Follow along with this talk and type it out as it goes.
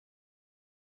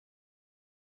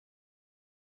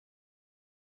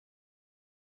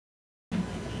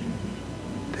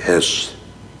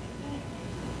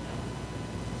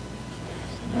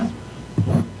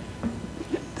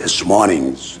This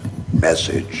morning's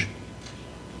message,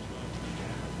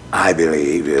 I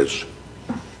believe, is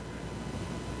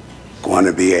going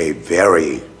to be a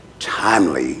very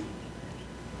timely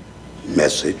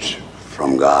message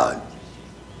from God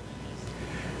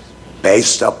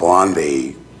based upon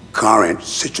the current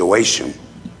situation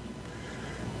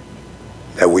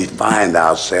that we find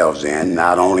ourselves in,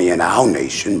 not only in our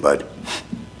nation, but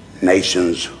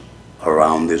nations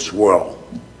around this world.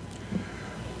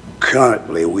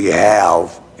 Currently, we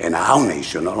have in our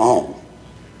nation alone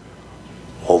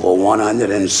over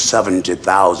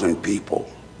 170,000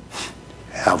 people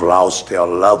have lost their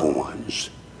loved ones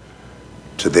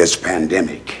to this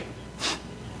pandemic.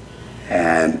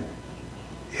 And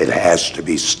it has to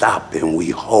be stopped, and we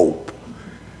hope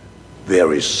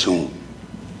very soon.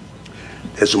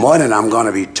 This morning, I'm going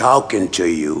to be talking to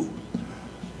you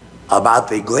about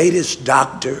the greatest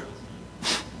doctor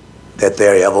that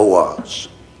there ever was,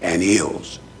 and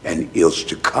is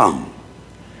to come.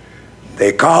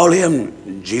 They call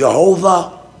him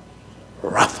Jehovah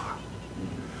Rapha,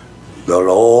 the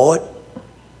Lord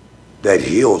that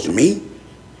heals me,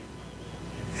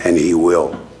 and he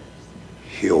will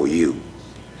heal you.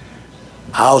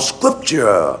 Our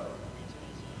scripture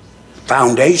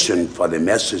foundation for the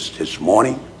message this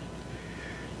morning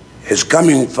is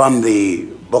coming from the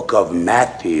book of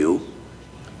Matthew,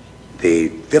 the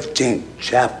 15th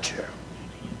chapter,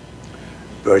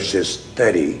 verses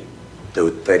 30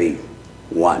 through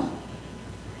 31.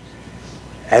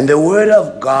 And the word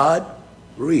of God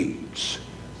reads,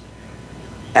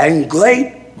 "And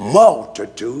great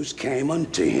multitudes came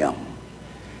unto him,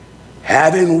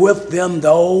 having with them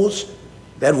those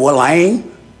that were lame,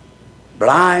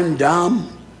 blind, dumb,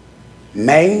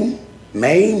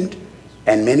 maimed,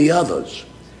 and many others,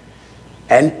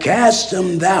 and cast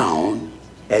them down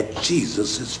at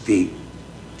Jesus' feet.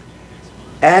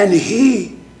 And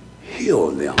he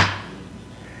healed them,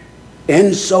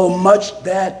 insomuch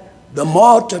that the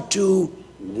multitude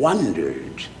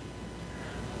wondered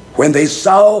when they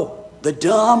saw the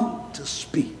dumb to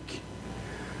speak,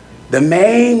 the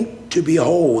maimed to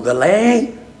behold, the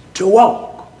lame to walk,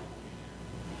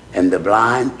 and the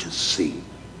blind to see.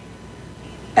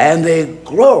 And they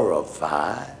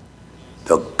glorified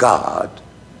the God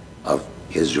of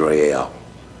Israel."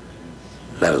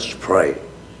 Let us pray.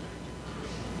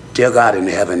 Dear God in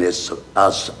heaven, it's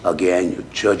us again, your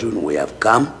children. We have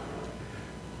come.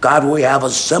 God, we have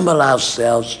assembled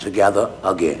ourselves together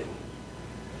again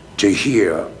to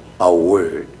hear a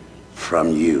word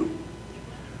from you.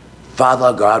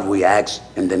 Father God, we ask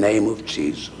in the name of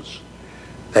Jesus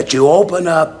that you open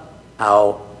up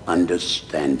our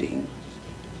understanding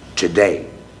today,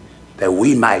 that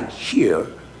we might hear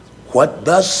what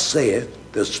thus saith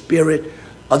the Spirit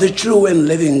of the true and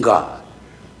living God,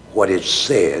 what it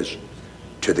says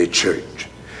to the church.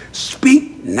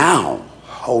 Speak now,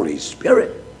 Holy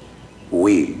Spirit.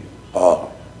 We are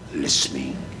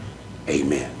listening.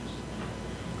 Amen.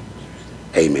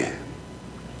 Amen.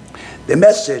 The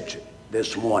message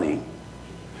this morning,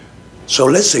 so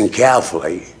listen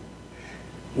carefully,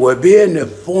 will be in the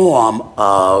form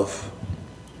of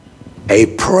a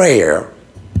prayer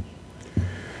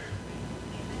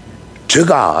to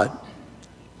God,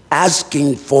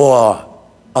 asking for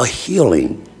a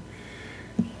healing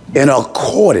in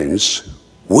accordance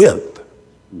with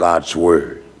God's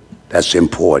word. That's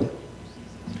important.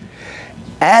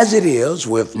 As it is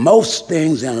with most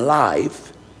things in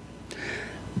life,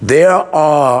 there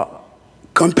are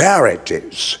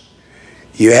comparatives.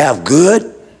 You have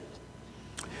good,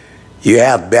 you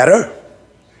have better,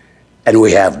 and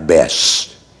we have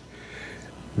best.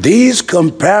 These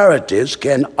comparatives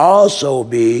can also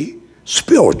be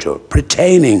spiritual,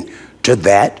 pertaining to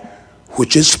that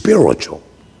which is spiritual.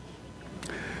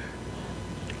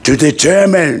 To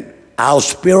determine our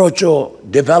spiritual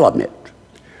development,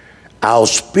 our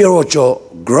spiritual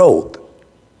growth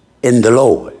in the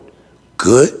Lord.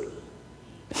 Good,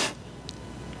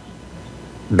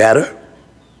 better,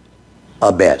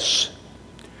 or best.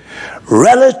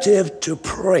 Relative to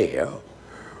prayer,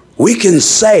 we can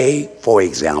say, for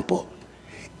example,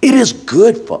 it is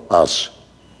good for us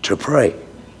to pray.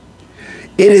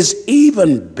 It is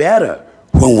even better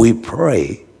when we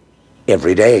pray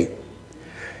every day.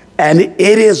 And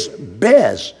it is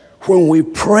best when we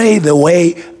pray the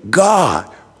way God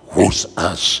wants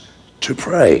us to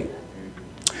pray.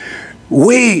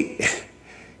 We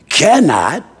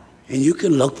cannot, and you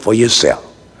can look for yourself,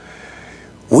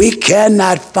 we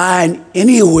cannot find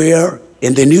anywhere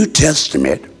in the New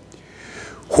Testament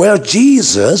where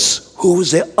Jesus, who was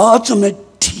the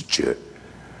ultimate teacher,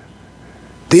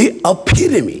 the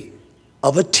epitome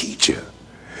of a teacher.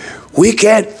 We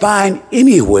can't find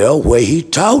anywhere where he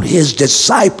taught his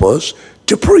disciples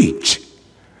to preach.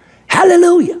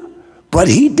 Hallelujah. But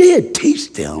he did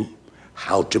teach them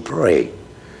how to pray.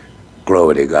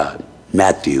 Glory to God.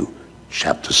 Matthew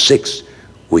chapter 6,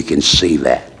 we can see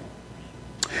that.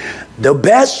 The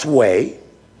best way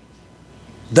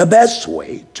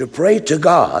to pray to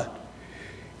God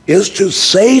is to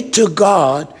say to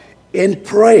God in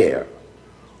prayer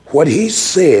what he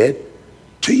said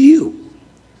to you.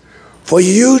 For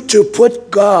you to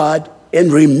put God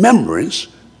in remembrance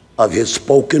of his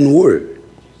spoken word.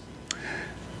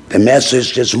 The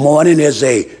message this morning is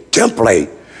a template.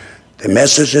 The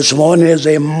message this morning is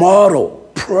a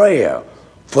model prayer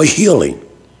for healing.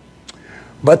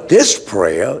 But this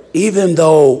prayer, even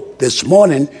though this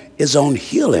morning is on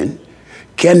healing,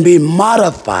 can be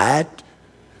modified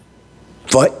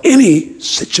for any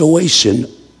situation,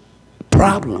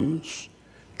 problems,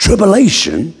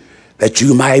 tribulation that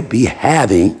you might be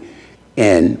having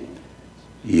in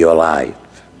your life.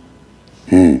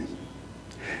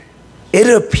 It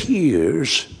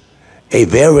appears a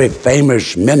very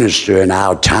famous minister in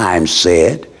our time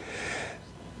said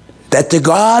that the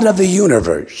God of the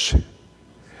universe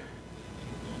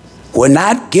will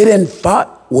not get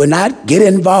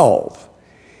involved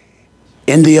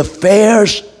in the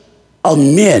affairs of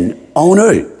men on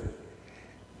earth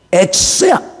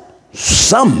except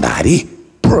somebody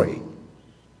pray.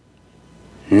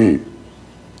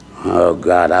 Oh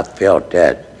God, I felt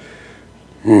that.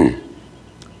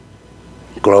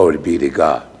 Glory be to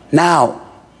God. Now,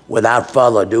 without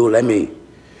further ado, let me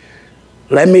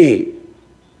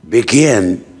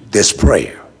begin this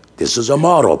prayer. This is a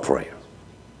model prayer.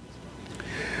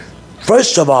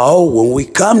 First of all, when we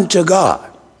come to God,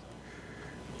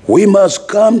 we must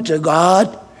come to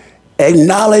God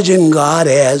acknowledging God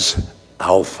as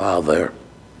our Father.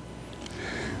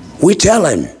 We tell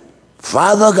him,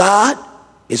 Father God,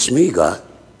 it's me, God.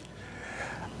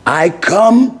 I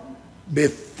come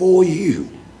before you.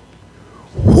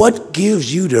 What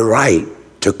gives you the right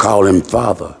to call him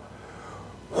Father?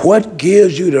 What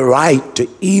gives you the right to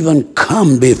even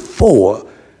come before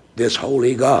this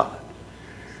holy God?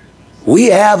 We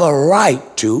have a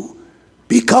right to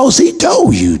because he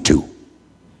told you to.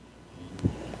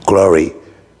 Glory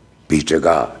be to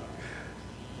God.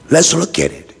 Let's look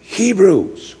at it.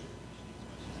 Hebrews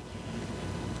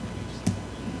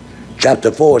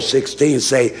chapter 4:16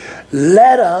 say,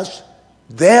 let us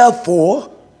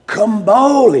therefore come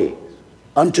boldly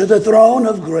unto the throne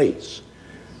of grace,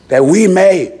 that we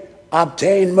may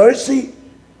obtain mercy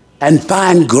and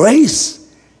find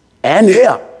grace and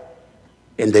help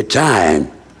in the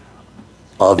time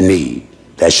of need.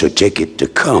 That should take it to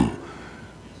come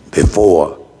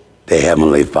before the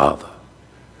Heavenly Father.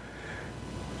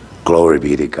 Glory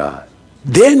be to God.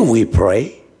 Then we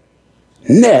pray.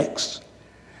 Next,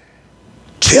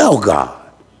 tell God,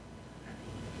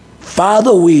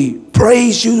 Father, we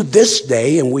praise you this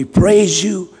day and we praise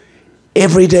you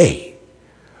every day.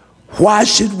 Why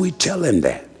should we tell him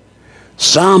that?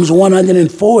 Psalms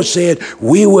 104 said,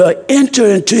 we will enter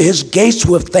into his gates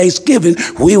with thanksgiving.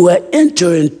 We will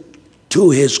enter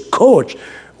into his courts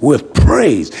with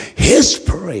praise. His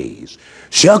praise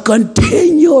shall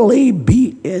continually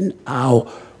be in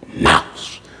our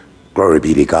mouths. Glory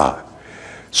be to God.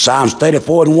 Psalms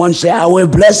 34:1 say, I will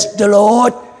bless the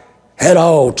Lord at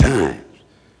all times.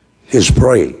 His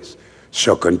praise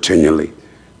shall continually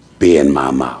be in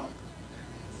my mouth.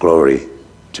 Glory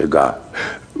to God.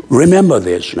 Remember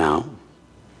this now.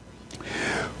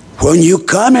 When you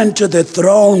come into the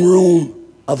throne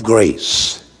room of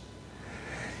grace,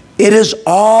 it is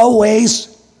always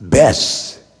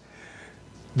best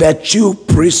that you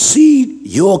precede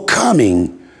your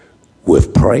coming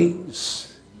with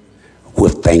praise,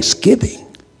 with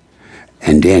thanksgiving,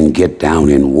 and then get down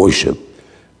and worship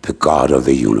the God of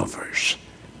the universe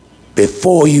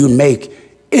before you make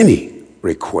any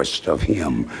request of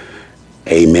him.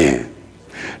 Amen.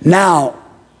 Now,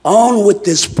 on with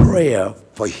this prayer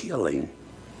for healing.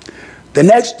 The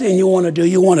next thing you want to do,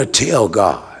 you want to tell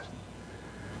God.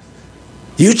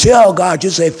 You tell God, you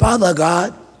say, Father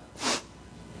God,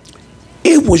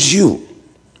 it was you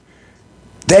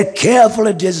that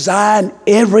carefully designed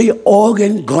every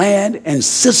organ, gland, and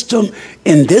system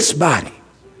in this body.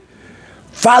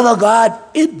 Father God,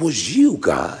 it was you,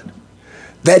 God,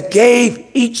 that gave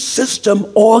each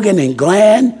system, organ, and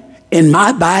gland in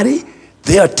my body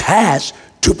their task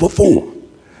to perform.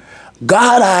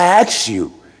 God, I ask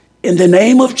you, in the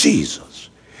name of Jesus,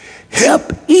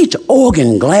 help each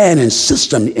organ, gland, and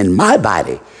system in my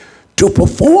body to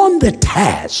perform the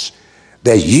task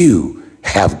that you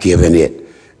have given it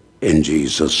in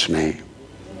Jesus' name.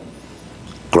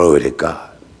 Glory to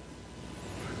God.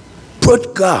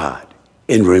 Put God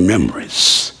in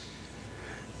remembrance.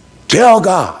 Tell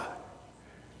God,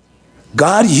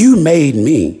 God, you made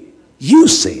me. You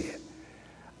said,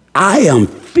 I am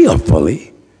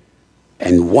fearfully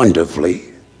and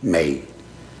wonderfully made.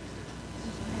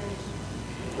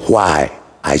 Why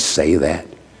I say that?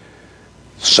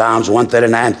 Psalms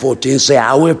 139:14 say,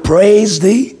 I will praise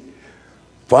thee,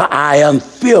 for I am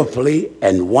fearfully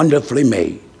and wonderfully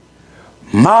made.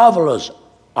 Marvelous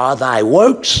are thy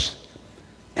works,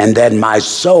 and that my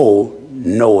soul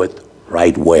knoweth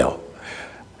right well.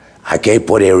 I can't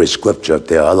put every scripture up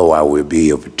there, otherwise we'll be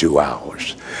here for 2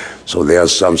 hours. So there are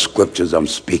some scriptures I'm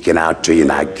speaking out to you,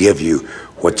 and I give you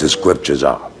what the scriptures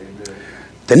are.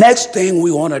 The next thing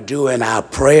we want to do in our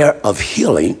prayer of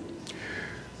healing,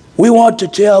 we want to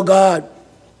tell God,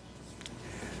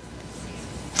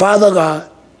 Father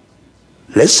God,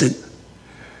 listen,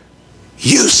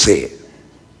 you said.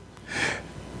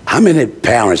 How many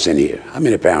parents in here? How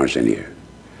many parents in here?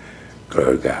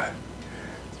 Glory to God.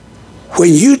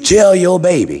 When you tell your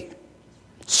baby,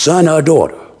 son or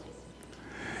daughter,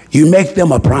 you make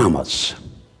them a promise,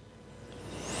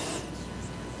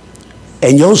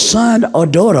 and your son or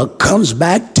daughter comes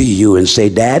back to you and say,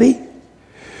 Daddy,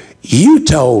 you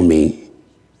told me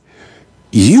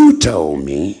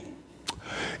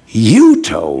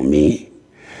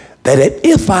that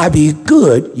if I be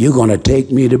good, you're going to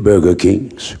take me to Burger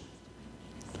King's.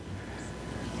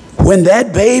 When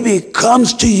that baby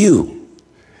comes to you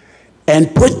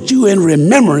and puts you in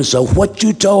remembrance of what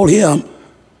you told him,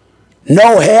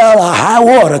 no hell or high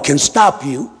water can stop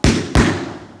you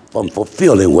from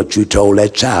fulfilling what you told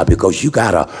that child, because you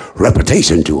got a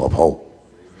reputation to uphold.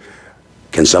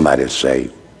 Can somebody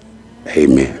say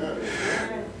amen?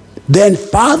 Then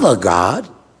Father God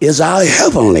is our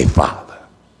heavenly Father.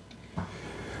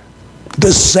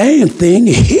 The same thing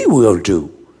he will do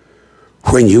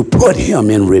when you put him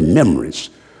in remembrance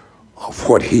of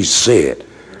what he said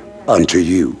unto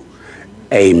you.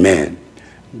 Amen.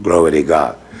 Glory to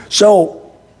God.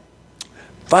 So,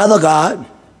 Father God,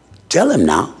 tell him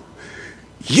now,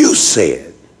 you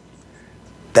said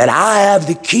that I have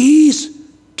the keys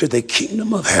to the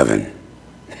kingdom of heaven.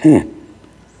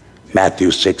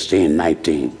 Matthew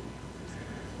 16:19.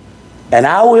 And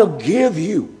I will give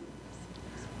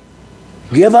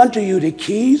unto you the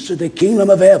keys to the kingdom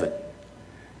of heaven,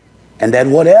 and that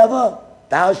whatever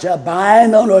thou shalt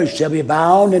bind on earth shall be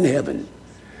bound in heaven,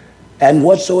 and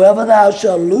whatsoever thou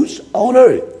shalt loose on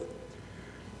earth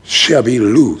shall be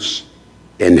loose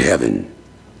in heaven.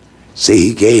 See,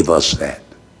 he gave us that.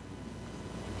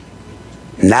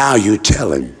 Now you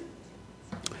tell him,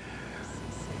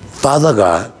 Father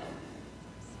God,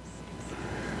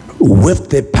 with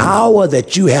the power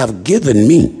that you have given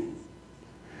me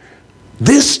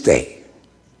this day,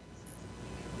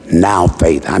 now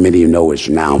faith. How many of you know it's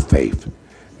now faith?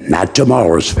 Not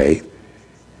tomorrow's faith.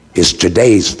 It's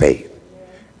today's faith.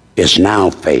 It's now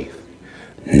faith.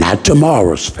 Not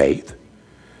tomorrow's faith.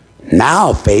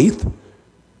 Now faith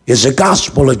is the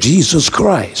gospel of Jesus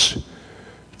Christ.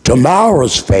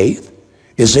 Tomorrow's faith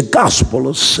is the gospel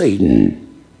of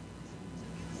Satan.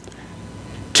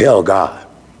 Tell God,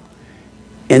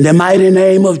 in the mighty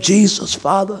name of Jesus,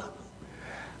 Father,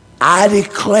 I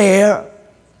declare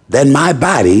that my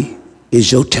body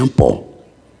is your temple.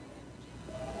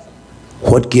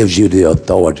 What gives you the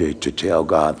authority to tell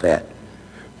God that?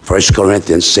 1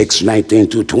 Corinthians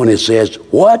 6:19-20 says,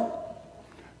 what?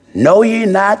 Know ye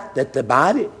not that the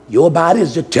body, your body,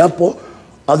 is the temple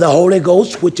of the Holy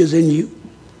Ghost which is in you,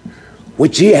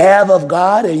 which ye have of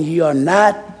God, and ye are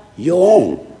not your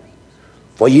own?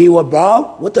 For ye were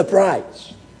bought with a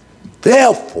price.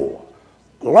 Therefore,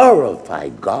 glorify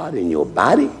God in your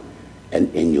body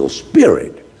and in your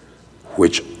spirit,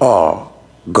 which are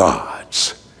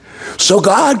God's. So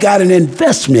God got an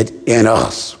investment in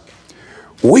us.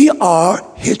 We are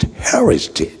his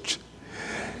heritage.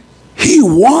 He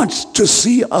wants to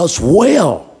see us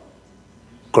well.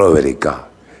 Glory to God.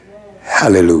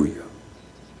 Hallelujah.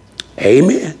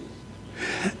 Amen.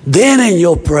 Then in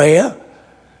your prayer,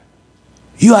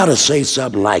 you ought to say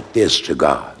something like this to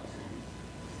God.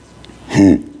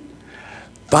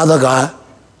 Father God,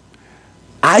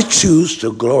 I choose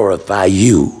to glorify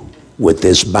you with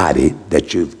this body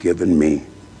that you've given me.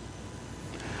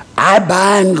 I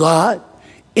bind, God,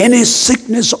 any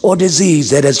sickness or disease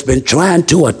that has been trying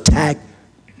to attack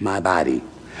my body.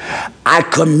 I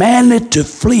command it to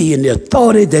flee in the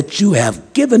authority that you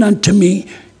have given unto me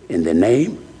in the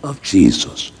name of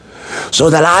Jesus. so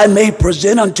that I may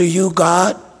present unto you,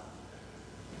 God,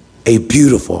 a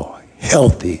beautiful,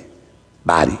 healthy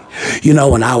body. You know,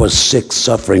 when I was sick,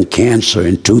 suffering cancer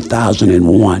in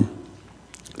 2001,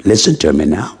 listen to me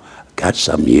now, got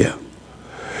something here.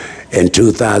 In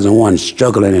 2001,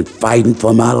 struggling and fighting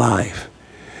for my life.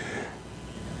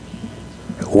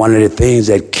 One of the things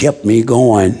that kept me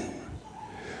going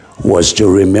was to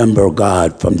remember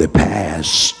God from the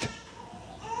past.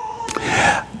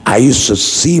 I used to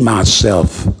see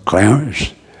myself,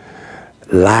 Clarence,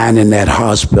 lying in that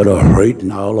hospital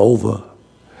hurting all over.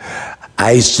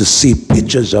 I used to see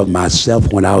pictures of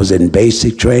myself when I was in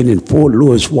basic training, Fort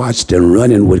Lewis, Washington,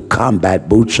 running with combat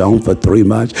boots on for 3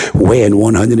 months, weighing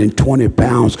 120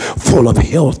 pounds, full of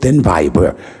health and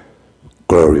vigor.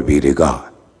 Glory be to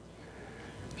God.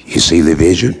 You see the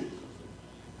vision?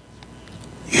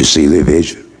 You see the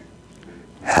vision?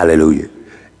 Hallelujah.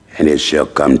 And it shall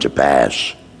come to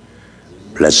pass.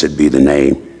 Blessed be the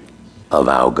name of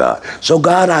our God. So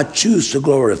God, I choose to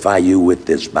glorify you with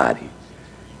this body.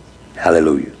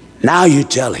 Hallelujah. Now you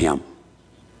tell him.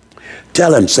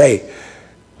 Tell him, say,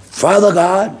 Father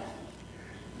God,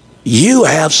 you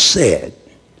have said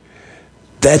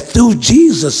that through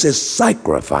Jesus'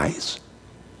 sacrifice,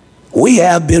 we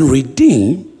have been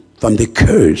redeemed from the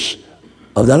curse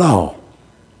of the law.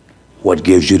 What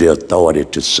gives you the authority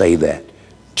to say that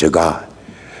to God?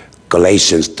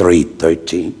 Galatians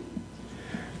 3:13.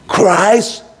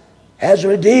 Christ has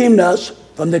redeemed us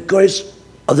from the curse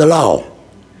of the law,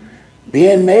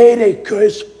 being made a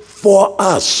curse for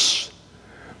us.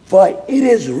 For it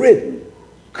is written,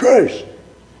 cursed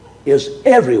is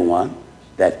everyone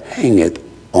that hangeth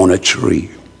on a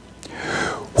tree.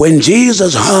 When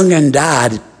Jesus hung and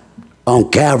died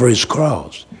on Calvary's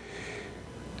cross,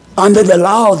 under the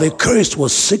law, the curse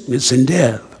was sickness and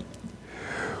death.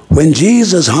 When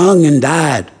Jesus hung and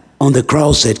died on the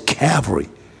cross at Calvary,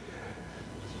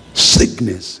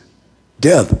 sickness,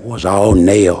 death was all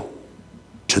nailed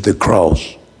to the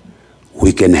cross.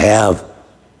 We can have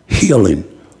healing,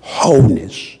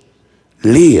 wholeness,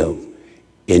 live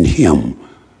in him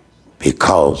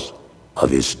because of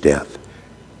his death.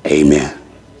 Amen.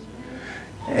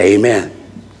 Amen.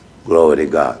 Glory to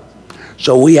God.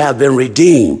 So we have been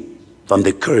redeemed from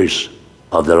the curse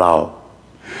of the law.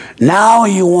 Now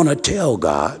you want to tell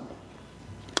God,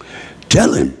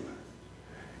 tell him.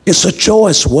 It's a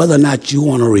choice whether or not you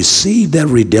want to receive that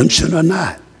redemption or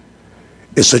not.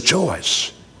 It's a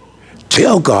choice.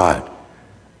 Tell God,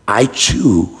 I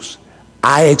choose,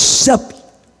 I accept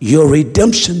your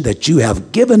redemption that you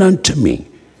have given unto me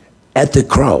at the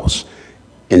cross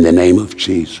in the name of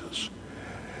Jesus.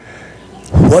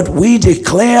 What we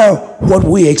declare, what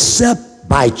we accept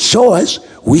by choice,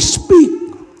 we speak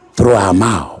through our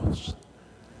mouths.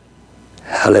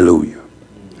 Hallelujah.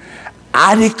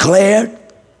 I declare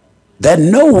that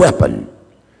no weapon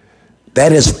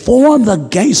that is formed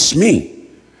against me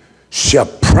shall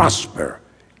prosper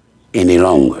any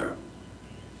longer.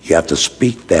 You have to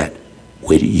speak that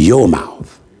with your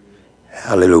mouth.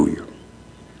 Hallelujah.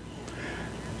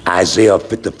 Isaiah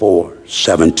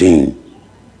 54:17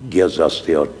 gives us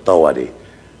the authority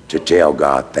to tell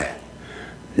God that.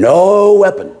 No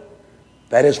weapon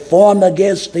that is formed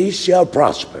against thee shall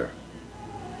prosper,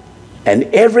 and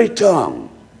every tongue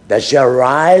that shall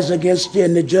rise against thee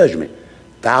in the judgment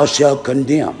thou shalt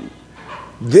condemn.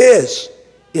 This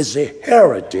is the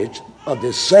heritage of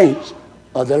the saints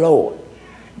of the Lord,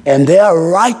 and their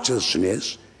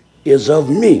righteousness is of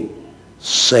me,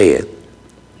 saith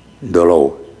the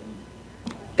Lord.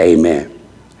 Amen.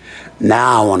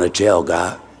 Now I want to tell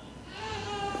God,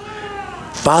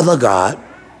 Father God,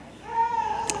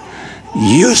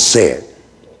 you said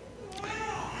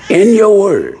in your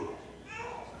word,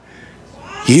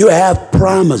 you have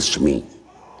promised me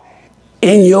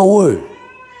in your word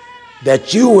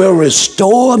that you will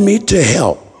restore me to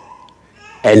health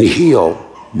and heal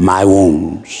my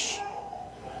wounds.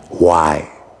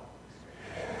 Why?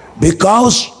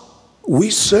 Because we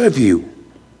serve you.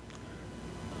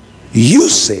 You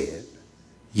said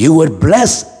you would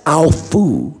bless our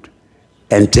food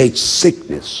and take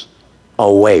sickness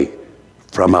away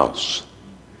from us.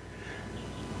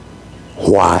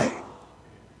 Why?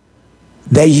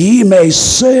 That ye may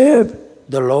serve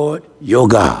the Lord your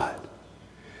God,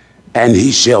 and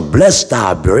he shall bless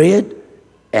thy bread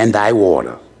and thy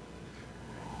water,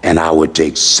 and I will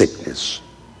take sickness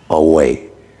away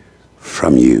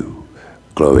from you.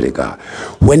 Glory to God.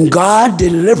 When God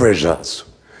delivers us,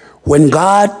 when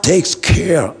God takes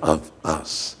care of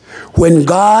us, when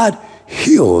God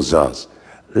heals us,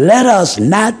 let us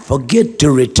not forget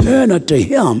to return unto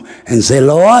him and say,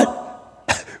 Lord,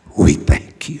 we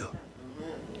thank you.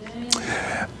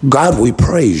 God, we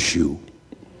praise you.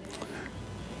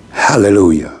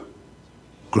 Hallelujah.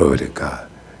 Glory to God.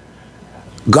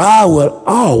 God will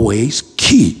always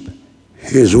keep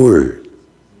his word,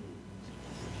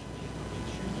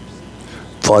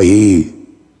 for he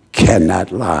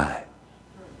cannot lie.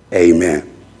 Amen.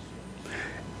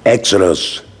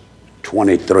 Exodus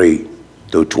 23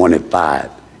 through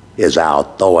 25 is our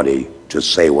authority to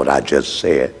say what I just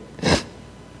said.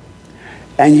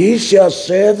 And ye shall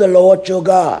serve the Lord your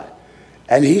God,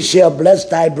 and he shall bless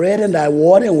thy bread and thy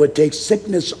water, and will take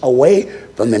sickness away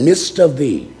from the midst of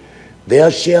thee.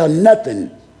 There shall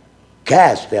nothing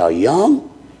cast their young,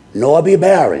 nor be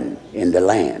barren in the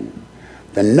land.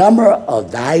 The number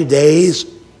of thy days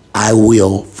I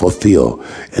will fulfill.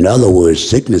 In other words,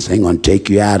 sickness ain't going to take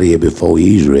you out of here before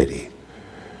he's ready.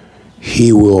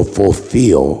 He will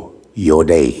fulfill your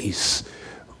days.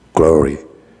 Glory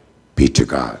be to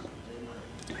God.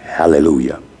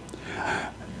 Hallelujah.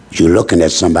 You're looking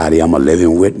at somebody, I'm a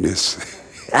living witness.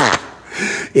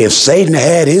 If Satan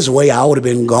had his way, I would have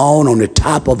been gone on the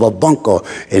top of a bunker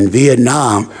in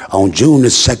Vietnam on June the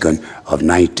 2nd of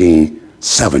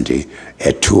 1970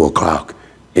 at 2 o'clock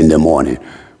in the morning.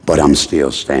 But I'm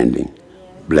still standing.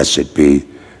 Blessed be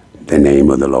the name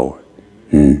of the Lord.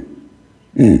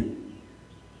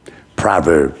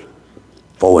 Proverbs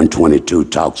 4 and 22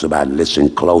 talks about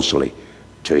listen closely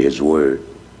to his word.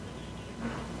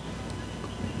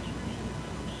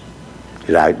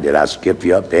 Did I skip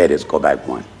you up there? Let's go back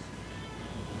one.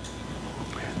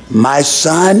 My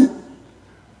son,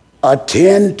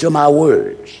 attend to my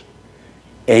words.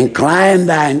 Incline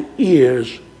thine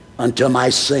ears unto my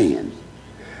saying.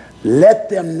 Let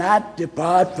them not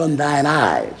depart from thine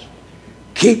eyes.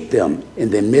 Keep them in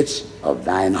the midst of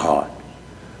thine heart.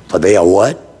 For they are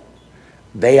what?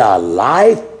 They are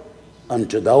life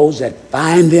unto those that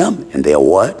find them. And they are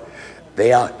what?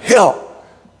 They are health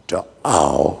to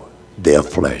all their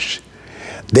flesh.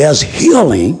 There's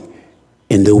healing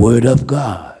in the word of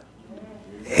God.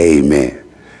 Amen.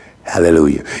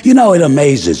 Hallelujah. You know, it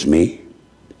amazes me,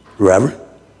 Reverend,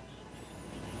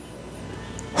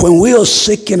 when we are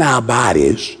sick in our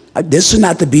bodies. This is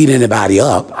not to beat anybody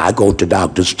up. I go to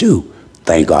doctors too.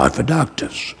 Thank God for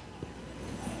doctors.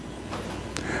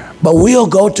 But we'll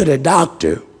go to the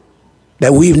doctor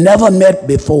that we've never met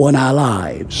before in our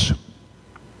lives.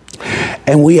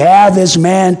 And we have this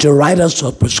man to write us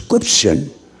a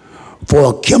prescription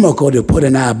for a chemical to put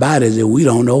in our bodies that we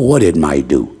don't know what it might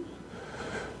do.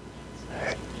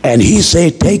 And he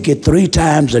said, take it 3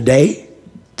 times a day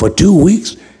for 2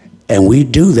 weeks. And we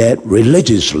do that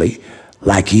religiously,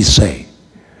 like he say.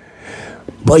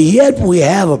 But yet we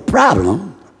have a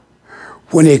problem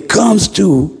when it comes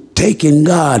to taking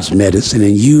God's medicine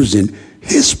and using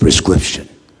his prescription.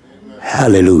 Amen.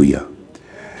 Hallelujah.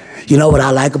 You know what I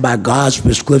like about God's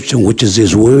prescription, which is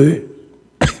his word?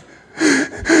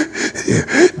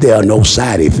 There are no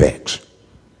side effects.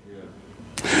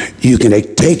 You can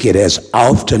take it as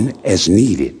often as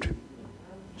needed.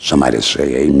 Somebody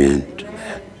say amen to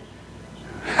that.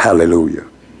 Hallelujah.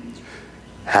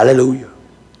 Hallelujah.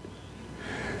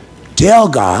 Tell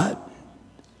God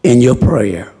in your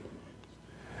prayer,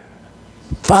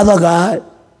 Father God,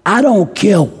 I don't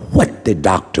care what the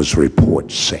doctor's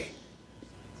reports say.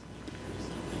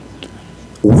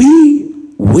 We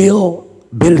will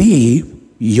believe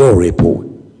your report.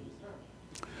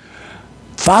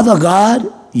 Father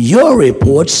God, your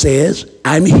report says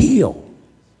I'm healed.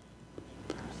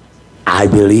 I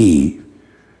believe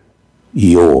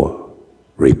your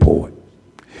report.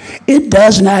 It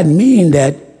does not mean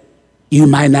that you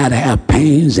might not have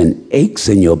pains and aches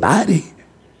in your body.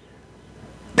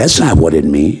 That's not what it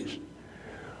means.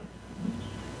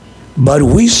 But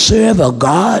we serve a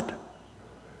God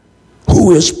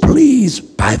who is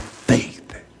pleased by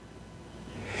faith.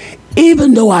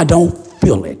 Even though I don't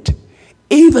feel it,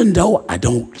 even though I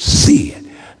don't see it,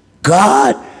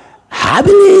 God, I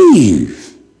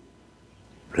believe.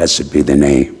 Blessed be the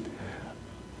name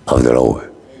of the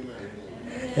Lord.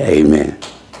 Amen. Amen.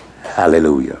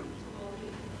 Hallelujah.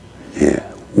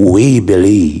 Yeah. We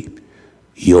believe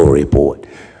your report.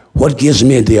 What gives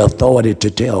me the authority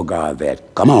to tell God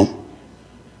that? Come on.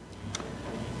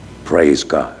 Praise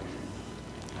God.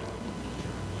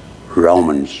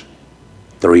 Romans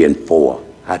 3 and 4.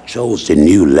 I chose the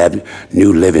New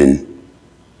Living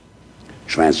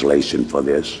Translation for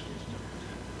this.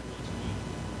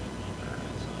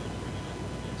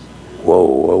 Whoa,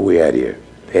 where we at here?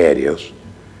 There it is.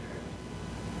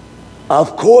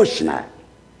 Of course not.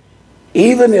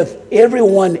 Even if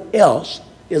everyone else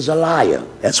is a liar.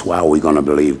 That's why we're going to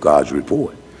believe God's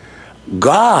report.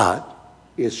 God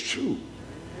is true.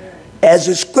 As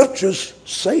the scriptures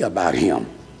say about him,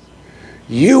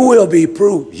 you will be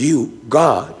proved, you,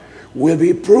 God, will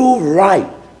be proved right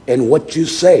in what you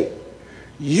say.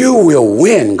 You will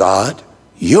win, God,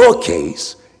 your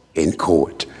case in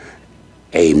court.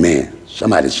 Amen.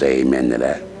 Somebody say amen to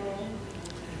that.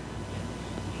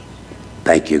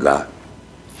 Thank you, God.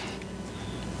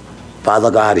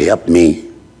 Father God, help me,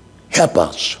 help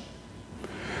us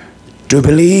to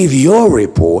believe your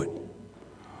report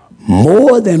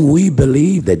more than we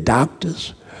believe the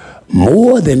doctors,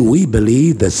 more than we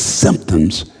believe the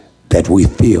symptoms that we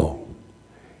feel.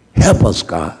 Help us,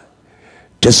 God,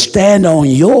 to stand on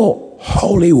your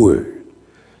holy word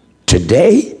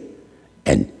today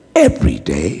and every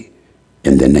day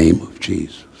in the name of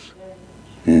Jesus.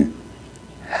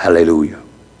 Hallelujah.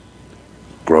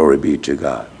 Glory be to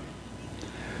God.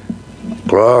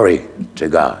 Glory to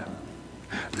God.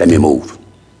 Let me move.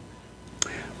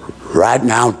 Right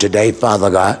now, today, Father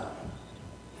God,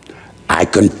 I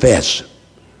confess.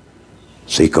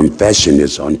 See, confession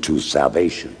is unto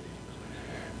salvation.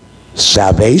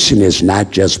 Salvation is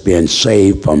not just being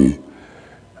saved from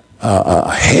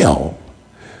hell.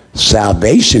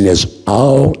 Salvation is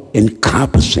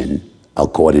all-encompassing,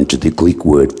 according to the Greek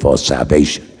word for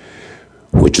salvation,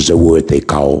 which is a word they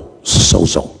call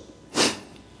sozo.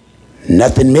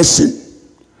 Nothing missing,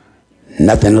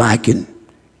 nothing lacking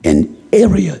in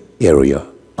every area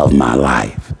of my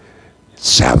life.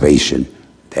 Salvation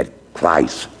that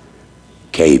Christ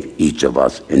gave each of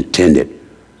us, intended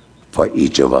for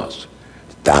each of us.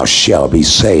 Thou shalt be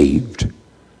saved.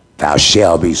 Thou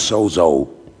shalt be sozo.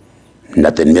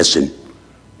 Nothing missing,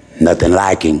 nothing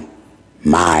lacking,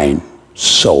 mind,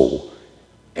 soul,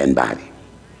 and body.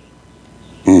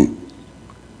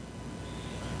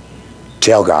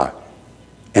 Tell God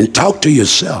and talk to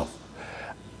yourself.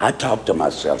 I talk to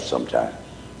myself sometimes.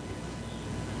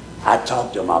 I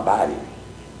talk to my body.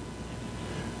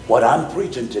 What I'm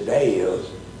preaching today is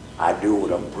I do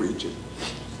what I'm preaching.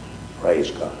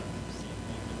 Praise God.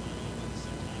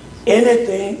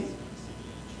 Anything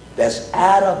that's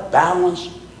out of balance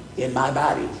in my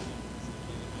body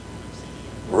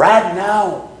right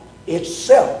now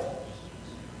itself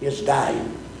is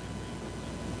dying.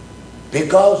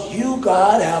 Because you,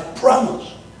 God, have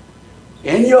promised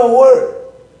in your word,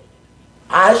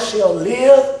 I shall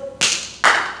live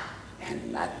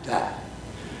and not die,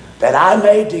 that I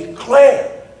may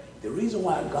declare. The reason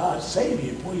why God saved you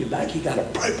and pulled you back, he got a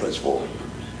purpose for it,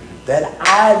 that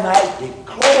I might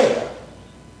declare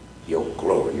your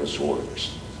glorious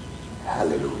works.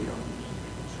 Hallelujah.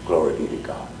 Glory be to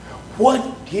God.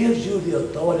 What gives you the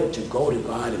authority to go to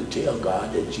God and tell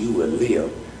God that you will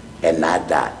live and not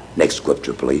die? Next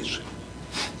scripture, please.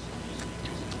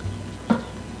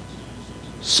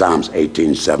 Psalms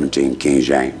 18:17, King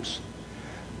James.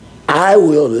 I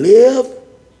will live,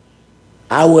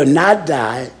 I will not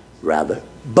die, rather,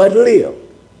 but live,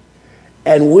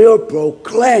 and will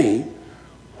proclaim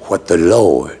what the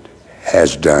Lord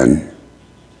has done.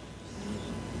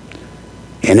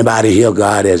 Anybody here,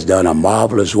 God has done a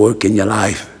marvelous work in your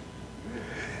life?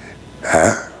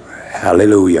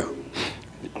 Hallelujah.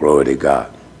 Glory to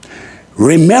God.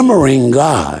 Remembering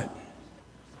God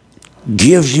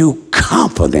gives you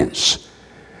confidence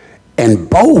and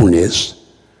boldness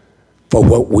for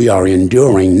what we are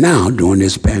enduring now during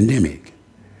this pandemic.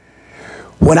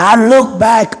 When I look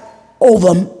back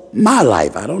over my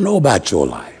life, I don't know about your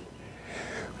life,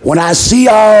 when I see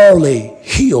all the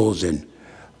hills and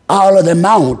all of the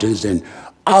mountains and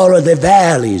all of the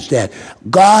valleys that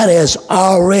God has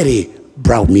already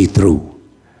brought me through,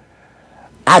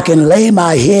 I can lay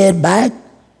my head back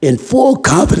in full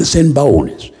confidence and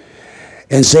boldness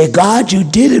and say, God, you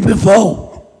did it before.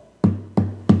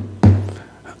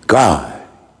 God,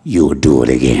 you'll do it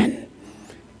again.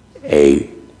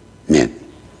 Amen.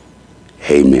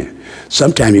 Amen.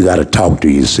 Sometimes you got to talk to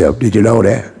yourself. Did you know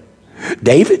that?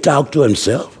 David talked to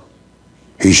himself.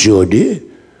 He sure did.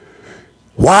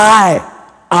 Why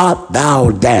art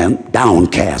thou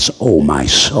downcast, O my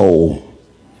soul?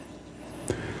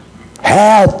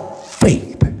 Have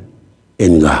faith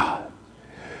in God.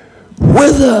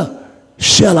 Whither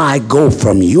shall I go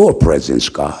from your presence,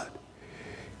 God?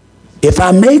 If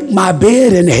I make my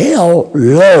bed in hell,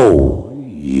 lo,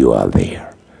 you are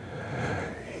there.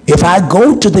 If I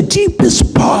go to the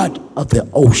deepest part of the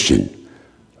ocean,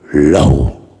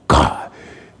 lo, God,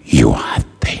 you are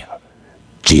there.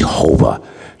 Jehovah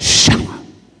Shammah.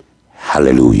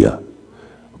 Hallelujah.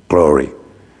 Glory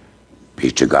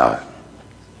be to God.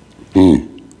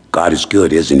 God is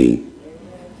good, isn't he?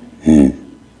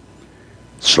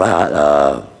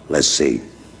 Let's see.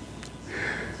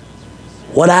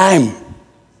 What I'm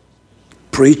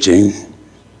preaching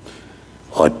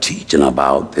or teaching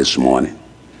about this morning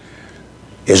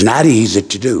is not easy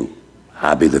to do.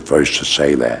 I'll be the first to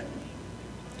say that.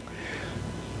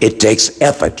 It takes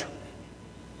effort.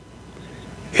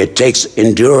 It takes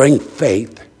enduring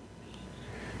faith.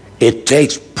 It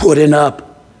takes putting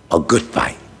up a good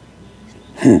fight.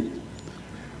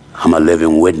 I'm a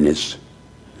living witness.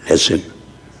 Listen,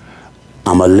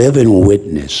 I'm a living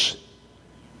witness.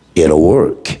 It'll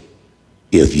work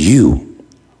if you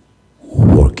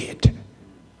work it.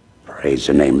 Praise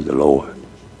the name of the Lord.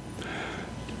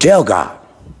 Tell God,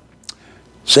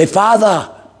 say,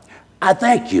 Father, I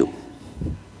thank you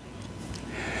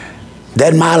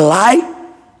that my light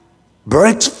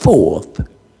breaks forth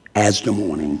as the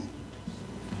morning,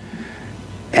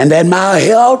 and that my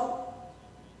health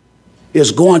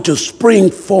is going to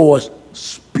spring forth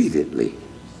speedily.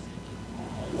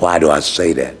 Why do I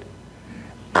say that?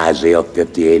 Isaiah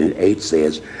 58:8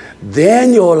 says,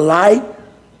 then your light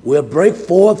will break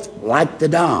forth like the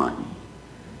dawn,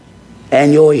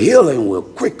 and your healing will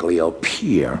quickly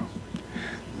appear.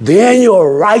 Then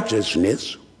your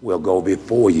righteousness will go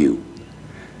before you,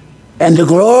 and the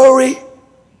glory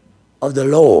of the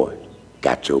Lord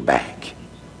got your back.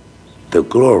 The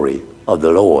glory of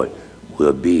the Lord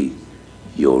will be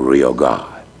your real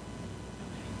God.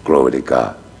 Glory to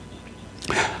God.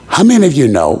 How many of you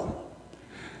know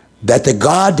that the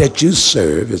God that you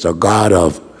serve is a God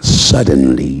of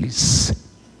suddenlies?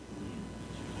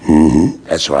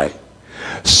 That's right.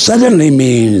 Suddenly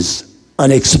means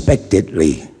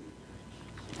unexpectedly.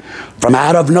 From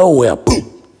out of nowhere,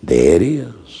 boom, there it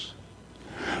is.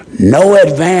 No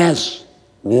advance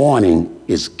warning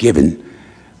is given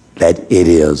that it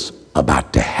is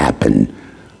about to happen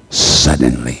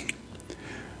suddenly.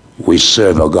 We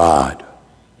serve a God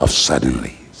of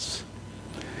suddenlies.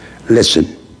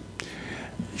 Listen,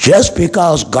 just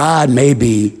because God may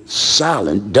be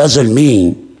silent doesn't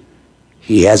mean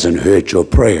he hasn't heard your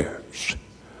prayers.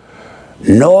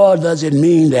 Nor does it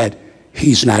mean that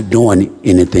he's not doing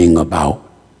anything about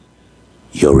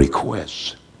your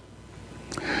requests.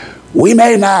 We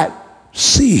may not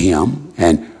see him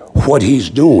and what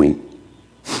he's doing.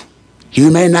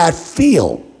 You may not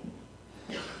feel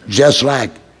just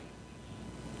like,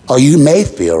 or you may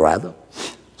feel rather,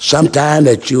 sometime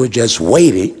that you're just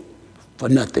waiting for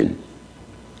nothing.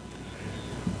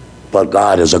 But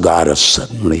God is a God of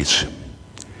suddenlies.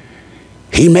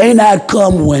 He may not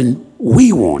come when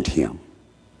we want him,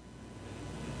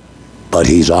 but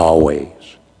he's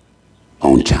always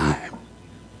on time.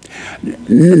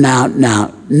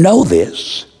 Now, know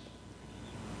this.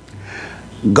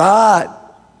 God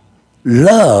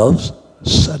loves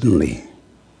suddenly.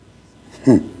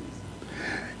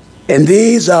 And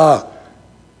these are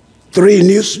three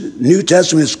New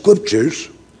Testament scriptures.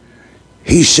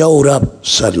 He showed up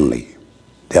suddenly.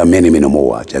 There are many, many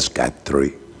more. I just got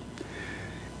three.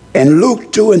 In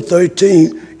Luke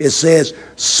 2:13, it says,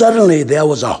 suddenly there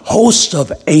was a host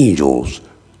of angels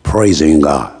praising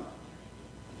God.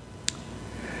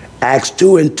 Acts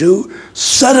 2:2,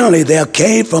 suddenly there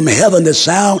came from heaven the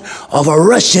sound of a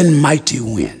rushing mighty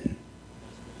wind.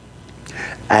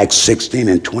 Acts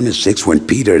 16:26, when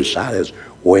Peter and Silas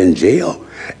were in jail,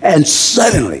 and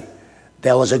suddenly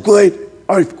there was a great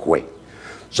earthquake,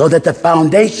 so that the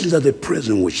foundations of the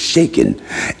prison were shaken,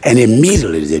 and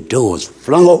immediately the doors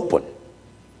flung open,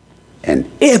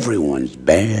 and everyone's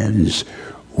bands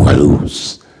were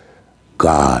loose.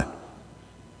 God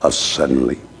of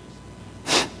suddenly.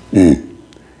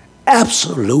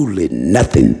 Absolutely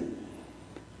nothing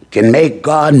can make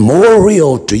God more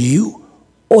real to you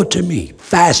or to me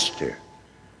faster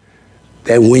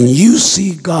than when you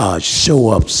see God show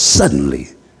up suddenly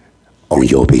on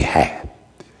your behalf.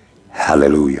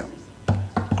 Hallelujah.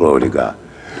 Glory to God.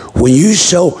 When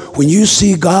you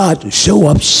see God show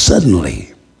up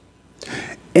suddenly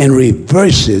and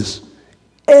reverses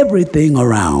everything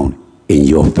around in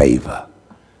your favor.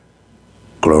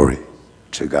 Glory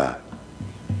to God.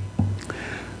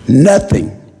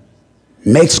 Nothing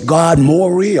makes God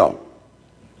more real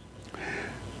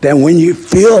than when you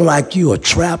feel like you are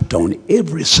trapped on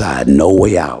every side, no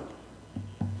way out,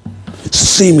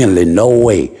 seemingly no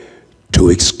way to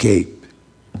escape.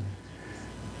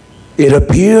 It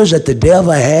appears that the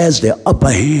devil has the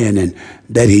upper hand and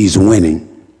that he's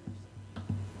winning.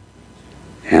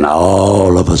 And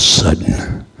all of a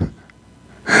sudden,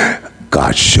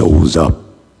 God shows up,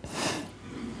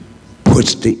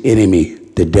 puts the enemy,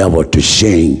 the devil, to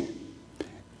shame,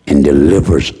 and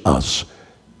delivers us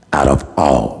out of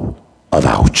all of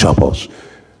our troubles.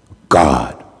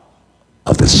 God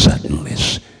of the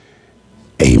suddenlies.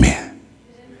 Amen.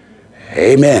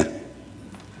 Amen.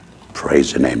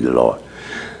 Praise the name of the Lord.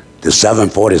 The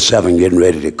 747 getting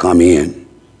ready to come in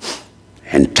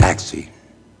and taxi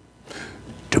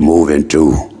to move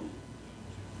into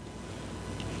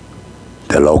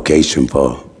the location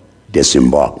for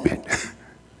disembarkment.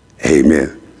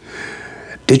 Amen.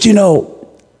 Did you know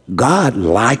God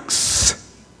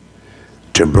likes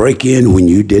to break in when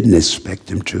you didn't expect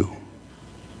him to?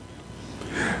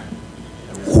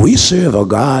 We serve a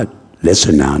God,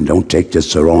 listen now, don't take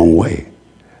this the wrong way.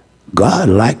 God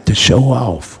likes to show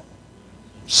off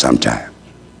sometimes.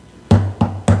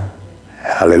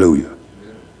 Hallelujah.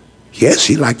 Yes,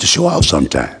 he likes to show off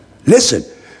sometimes. Listen,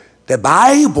 the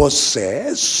Bible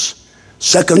says,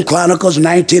 2 Chronicles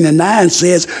 19:9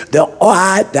 says,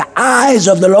 the eyes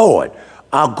of the Lord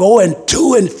are going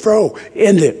to and fro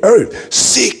in the earth,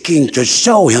 seeking to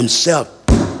show himself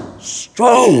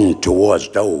strong towards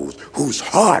those whose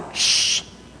hearts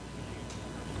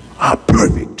are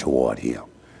perfect toward him.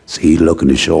 See, he's looking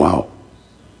to show out.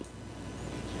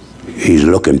 He's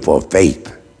looking for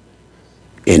faith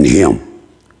in him.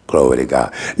 Glory to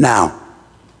God. Now,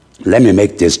 let me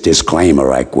make this disclaimer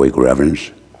right quick,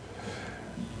 Reverends.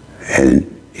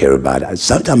 And everybody,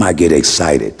 sometimes I get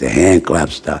excited. The hand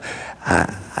clap stuff,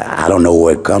 I don't know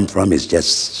where it comes from. It's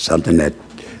just something that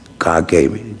God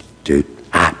gave me.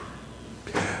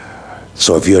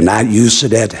 So if you're not used to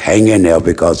that, hang in there,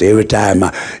 because every time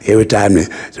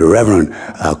the Reverend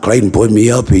Clayton put me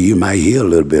up here, you might hear a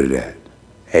little bit of that.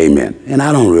 Amen. And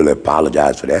I don't really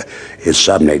apologize for that. It's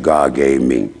something that God gave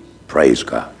me. Praise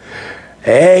God.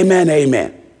 Amen,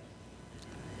 amen.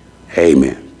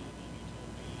 Amen.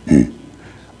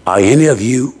 Are any of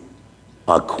you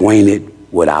acquainted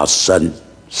with our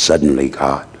suddenly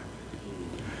God?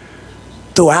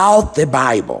 Throughout the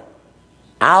Bible,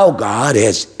 our God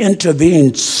has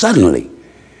intervened suddenly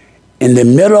in the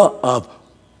middle of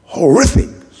horrific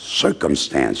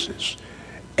circumstances,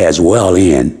 as well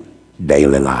in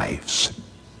daily lives.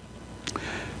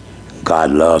 God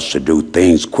loves to do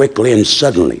things quickly and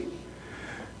suddenly,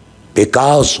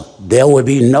 because there will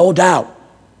be no doubt,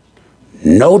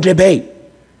 no debate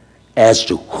as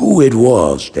to who it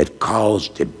was that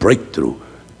caused the breakthrough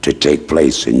to take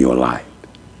place in your life.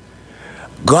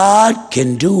 God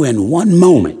can do in one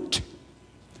moment,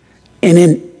 in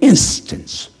an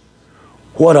instance,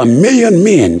 what 1,000,000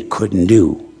 men couldn't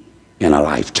do in a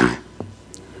lifetime.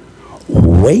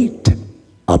 Wait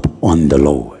upon the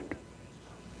Lord.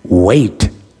 Wait,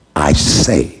 I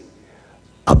say,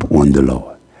 upon the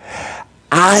Lord.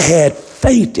 I had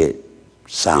fainted,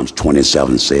 Psalms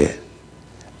 27 said,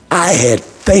 I had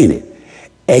fainted,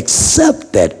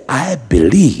 except that I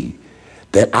believed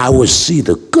that I would see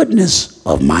the goodness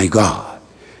of my God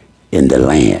in the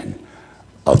land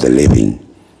of the living.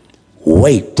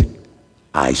 Wait,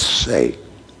 I say,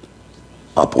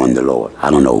 upon the Lord. I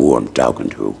don't know who I'm talking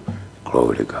to.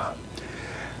 Glory to God.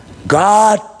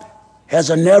 God has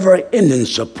a never-ending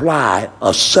supply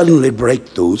of suddenly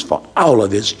breakthroughs for all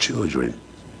of his children.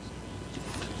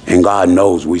 And God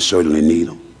knows we certainly need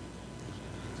them.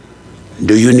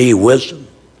 Do you need wisdom?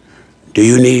 Do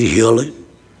you need healing?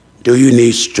 Do you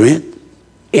need strength,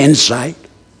 insight,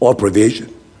 or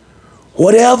provision?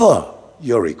 Whatever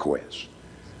your request,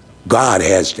 God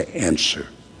has the answer.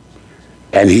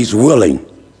 And he's willing,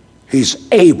 he's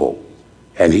able,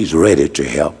 and he's ready to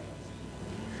help.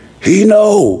 He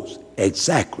knows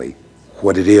exactly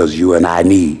what it is you and I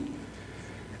need.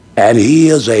 And he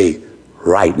is a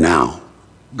right now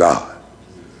God.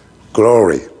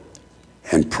 Glory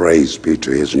and praise be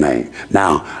to his name.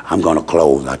 Now, I'm going to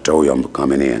close. I told you I'm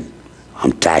coming in.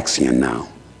 I'm taxiing now.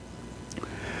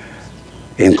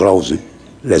 In closing,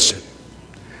 listen.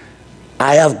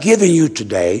 I have given you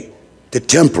today the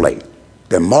template,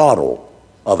 the model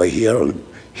of a healing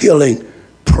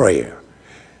prayer.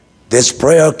 This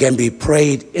prayer can be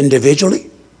prayed individually,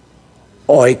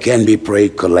 or it can be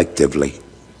prayed collectively.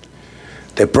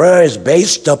 The prayer is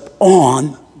based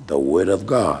upon the Word of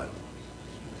God.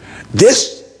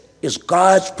 This is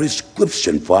God's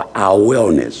prescription for our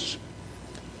wellness.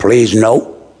 Please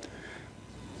note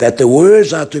that the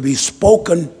words are to be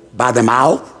spoken by the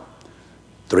mouth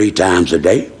 3 times a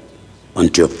day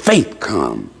until faith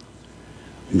comes.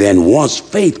 Then once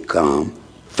faith comes,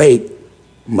 faith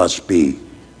must be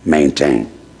maintained.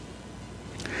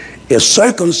 If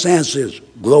circumstances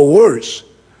grow worse,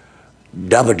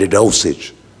 double the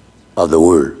dosage of the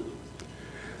word.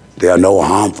 There are no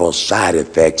harmful side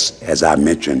effects, as I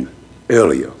mentioned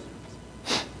earlier.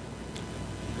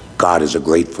 God is a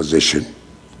great physician.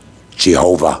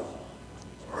 Jehovah,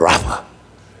 Rapha,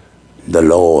 the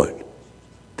Lord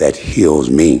that heals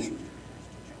me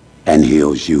and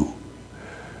heals you.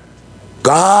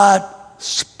 God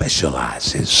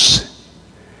specializes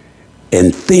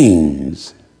in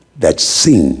things that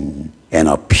seem and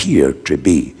appear to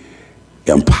be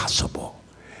impossible.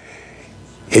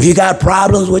 If you got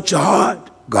problems with your heart,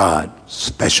 God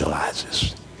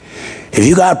specializes. If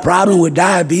you got a problem with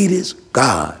diabetes,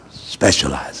 God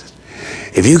specializes.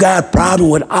 If you got a problem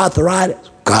with arthritis,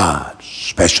 God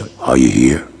specializes. Are you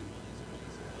here?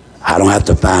 I don't have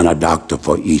to find a doctor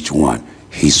for each one.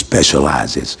 He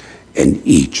specializes in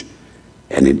each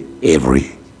and in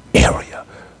every area.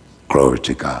 Glory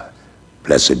to God.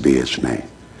 Blessed be his name.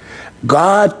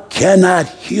 God cannot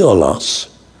heal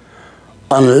us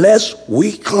unless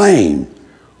we claim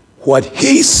what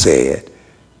he said.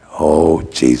 Oh,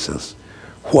 Jesus.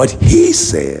 What he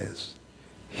says,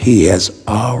 he has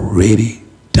already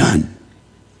done.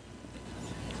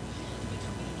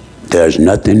 There's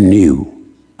nothing new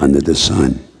under the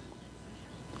sun.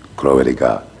 Glory to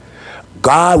God.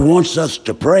 God wants us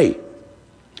to pray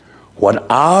what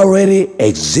already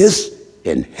exists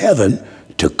in heaven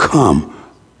to come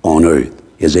on earth.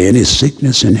 Is there any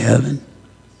sickness in heaven?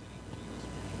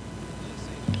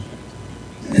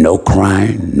 No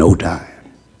crying, no dying.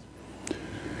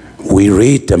 We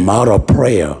read the model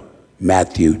prayer,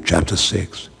 Matthew chapter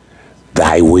 6.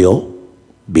 Thy will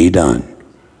be done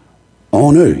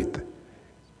on earth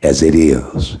as it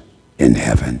is in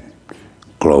heaven.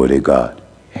 Glory to God.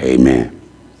 Amen.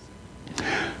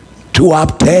 To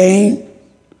obtain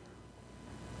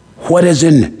what is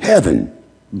in heaven,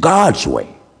 God's way,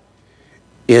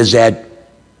 is that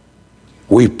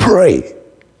we pray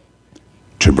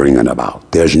to bring it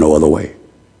about. There's no other way.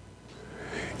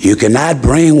 You cannot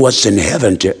bring what's in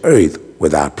heaven to earth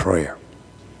without prayer.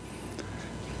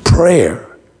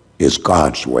 Prayer is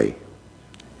God's way.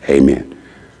 Amen.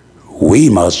 We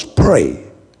must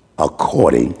pray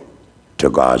according to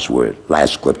God's word.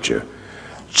 Last scripture,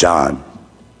 John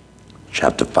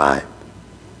chapter 5,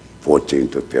 14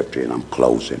 to 15. I'm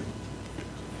closing.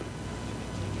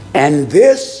 And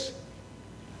this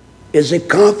is a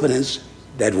confidence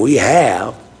that we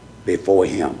have before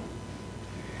him.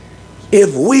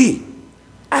 If we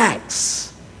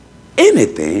ask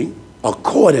anything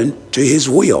according to his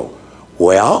will.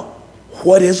 Well,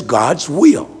 what is God's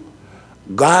will?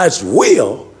 God's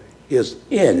will is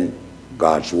in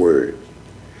God's word.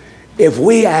 If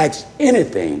we ask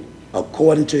anything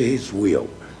according to his will,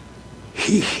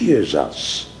 he hears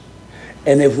us.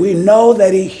 And if we know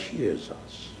that he hears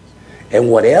us, and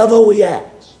whatever we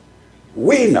ask,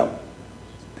 we know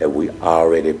that we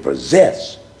already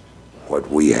possess what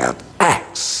we have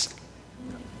asked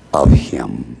of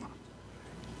him.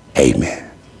 Amen.